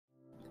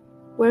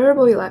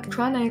Wearable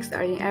electronics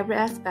are in every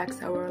aspect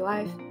of our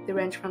life. They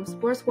range from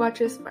sports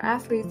watches for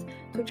athletes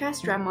to chest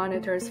strap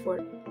monitors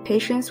for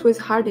patients with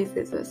heart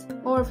diseases,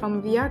 or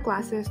from VR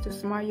glasses to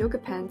smart yoga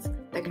pants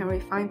that can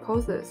refine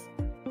poses.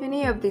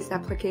 Many of these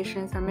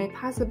applications are made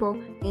possible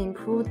and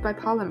improved by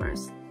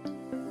polymers.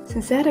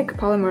 Synthetic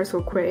polymers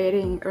were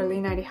created in early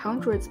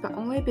 1900s but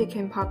only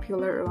became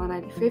popular around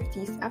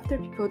 1950s after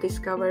people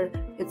discovered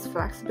its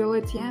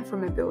flexibility and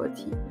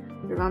firmability.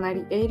 Around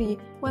 1980,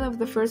 one of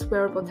the first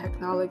wearable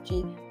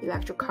technology,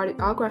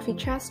 electrocardiography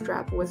chest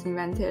strap, was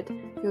invented,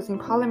 using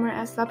polymer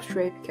as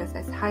substrate because it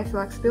has high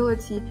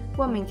flexibility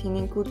while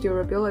maintaining good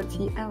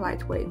durability and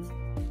lightweight.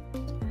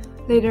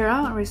 Later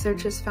on,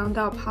 researchers found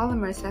out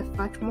polymers have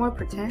much more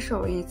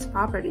potential in its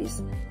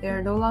properties. They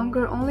are no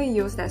longer only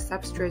used as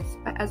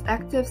substrates, but as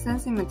active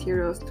sensing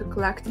materials to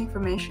collect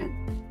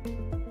information.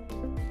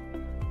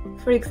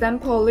 For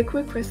example,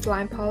 liquid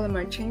crystalline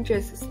polymer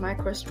changes its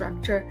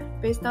microstructure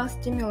based on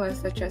stimulus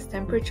such as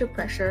temperature,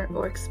 pressure,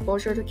 or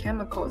exposure to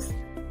chemicals.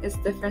 Its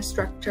different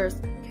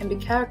structures can be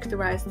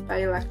characterized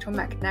by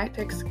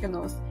electromagnetic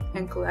signals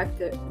and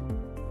collected.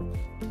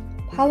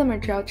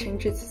 Polymer gel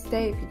changes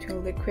state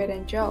between liquid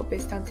and gel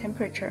based on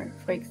temperature.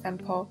 For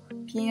example,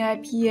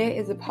 PNIPA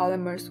is a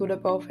polymer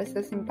suitable for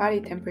assessing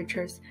body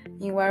temperatures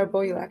in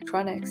wearable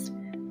electronics.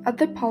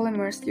 Other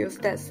polymers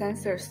used as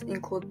sensors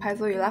include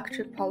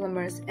piezoelectric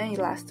polymers and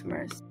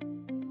elastomers.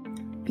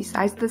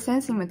 Besides the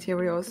sensing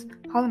materials,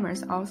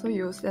 polymers are also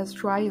used as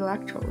dry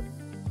electrodes.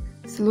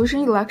 Solution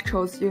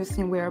electrodes used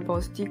in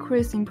wearables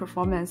decrease in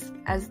performance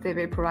as they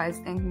vaporize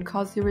and can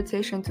cause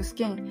irritation to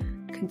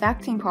skin.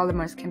 Conducting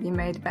polymers can be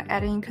made by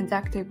adding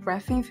conductive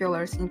graphene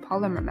fillers in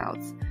polymer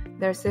melts.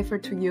 They are safer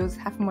to use,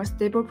 have more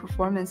stable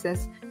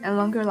performances, and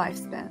longer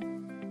lifespan.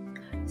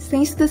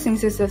 Since the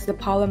synthesis of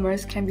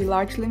polymers can be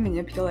largely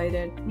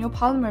manipulated, new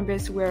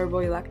polymer-based wearable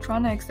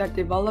electronics are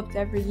developed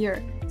every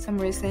year. Some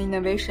recent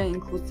innovation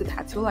includes the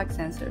tattoo-like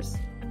sensors.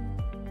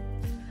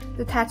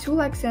 The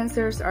tattoo-like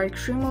sensors are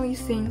extremely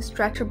thin,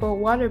 stretchable,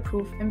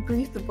 waterproof, and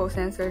breathable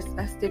sensors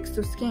that sticks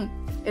to skin.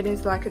 It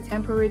is like a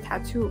temporary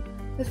tattoo.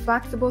 The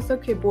flexible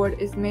circuit board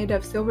is made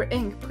of silver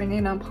ink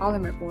printed on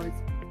polymer boards.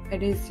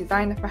 It is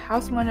designed for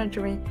house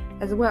monitoring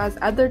as well as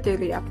other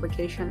daily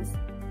applications.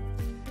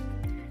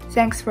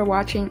 Thanks for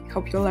watching.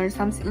 Hope you learned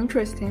something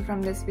interesting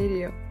from this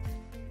video.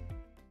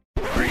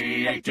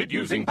 Created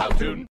using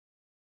Powtoon.